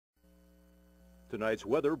Tonight's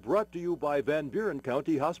weather brought to you by Van Buren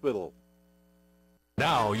County Hospital.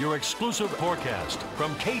 Now, your exclusive forecast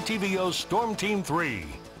from KTVO Storm Team 3.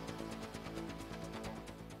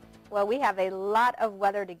 Well, we have a lot of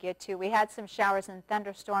weather to get to. We had some showers and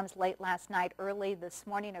thunderstorms late last night, early this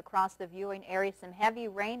morning across the viewing area, some heavy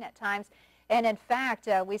rain at times. And in fact,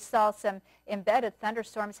 we saw some embedded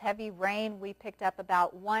thunderstorms, heavy rain. We picked up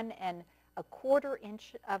about 1 1/4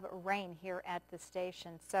 inch of rain here at the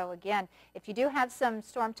station. So again, if you do have some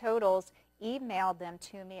storm totals, email them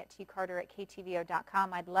to me at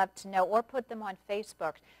tcarter@ktvo.com. I'd love to know, or put them on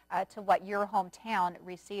Facebook to what your hometown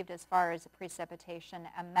received as far as precipitation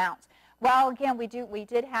amounts. Well, again, we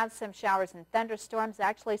did have some showers and thunderstorms,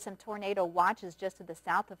 actually some tornado watches just to the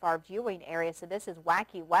south of our viewing area, so this is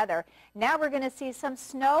wacky weather. Now we're going to see some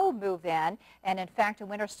snow move in, and in fact a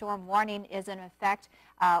winter storm warning is in effect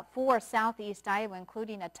for southeast Iowa,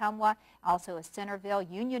 including Ottumwa, also a Centerville,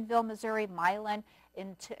 Unionville, Missouri, Milan,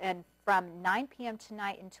 and from 9 p.m.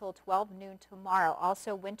 tonight until 12 noon tomorrow.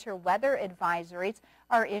 Also, winter weather advisories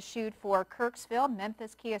are issued for Kirksville,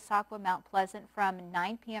 Memphis, Keosauqua, Mount Pleasant from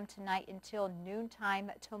 9 p.m. tonight until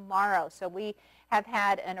noontime tomorrow. So we have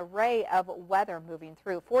had an array of weather moving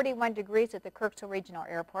through. 41 degrees at the Kirksville Regional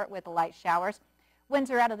Airport with light showers. Winds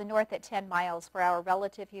are out of the north at 10 miles per hour.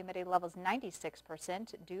 Relative humidity levels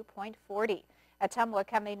 96%, dew point 40. Ottumwa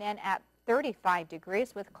coming in at 35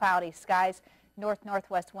 degrees with cloudy skies.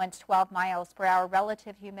 North-northwest winds 12 miles per hour.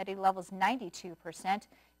 Relative humidity levels 92%,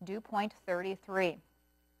 dew point 33.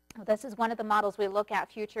 This is one of the models we look at,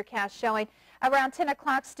 Futurecast, showing around 10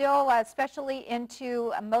 o'clock still, especially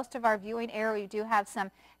into most of our viewing area. We do have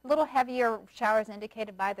some little heavier showers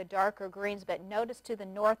indicated by the darker greens, but notice to the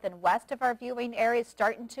north and west of our viewing area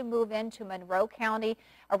starting to move into Monroe County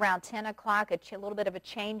around 10 o'clock, a little bit of a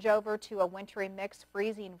changeover to a wintry mix,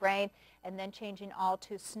 freezing rain, and then changing all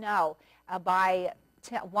to snow by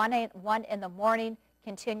 1 in the morning.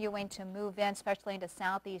 Continuing to move in, especially into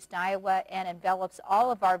southeast Iowa, and envelops all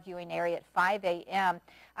of our viewing area at 5 a.m.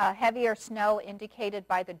 Heavier snow indicated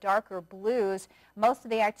by the darker blues. Most of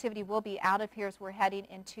the activity will be out of here as we're heading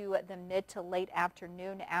into the mid to late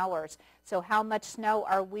afternoon hours. So how much snow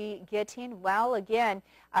are we getting? Well, again,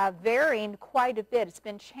 varying quite a bit. It's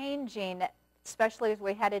been changing, especially as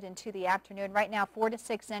we headed into the afternoon. Right now, 4 to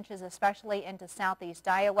 6 inches, especially into southeast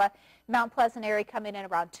Iowa. Mount Pleasant area coming in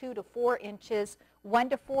around 2 to 4 inches, 1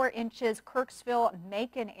 to 4 inches, Kirksville,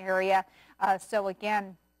 Macon area. So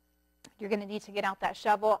again, you're going to need to get out that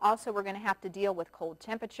shovel. Also, we're going to have to deal with cold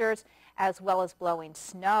temperatures as well as blowing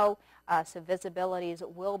snow. So visibilities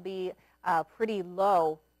will be pretty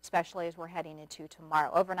low, especially as we're heading into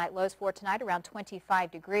tomorrow. Overnight lows for tonight around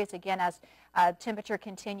 25 degrees. Again, as temperature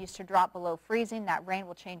continues to drop below freezing, that rain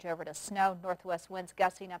will change over to snow. Northwest winds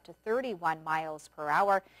gusting up to 31 miles per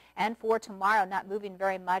hour. And for tomorrow, not moving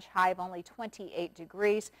very much, high of only 28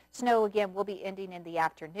 degrees. Snow again will be ending in the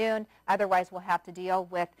afternoon. Otherwise, we'll have to deal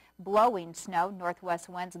with blowing snow. Northwest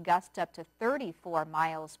winds gust up to 34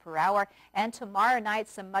 miles per hour. And tomorrow night,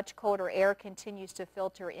 some much colder air continues to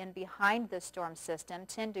filter in behind the storm system.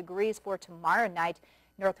 10 degrees for tomorrow night.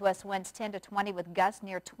 Northwest winds 10 to 20 with gusts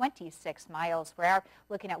near 26 miles per hour.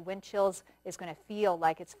 Looking at wind chills, is going to feel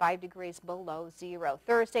like it's 5 degrees below zero.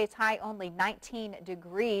 Thursday's high only 19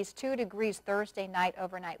 degrees, 2 degrees Thursday night,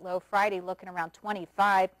 overnight low. Friday looking around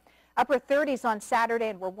 25. Upper 30s on Saturday,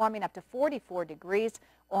 and we're warming up to 44 degrees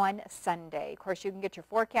on Sunday. Of course, you can get your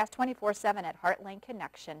forecast 24/7 at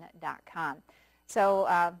heartlandconnection.com. So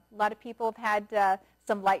a lot of people have had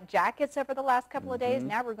some light jackets over the last couple of days.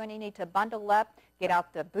 Now we're going to need to bundle up, get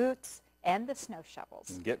out the boots and the snow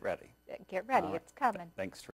shovels. Get ready. Get ready. It's coming. Thanks.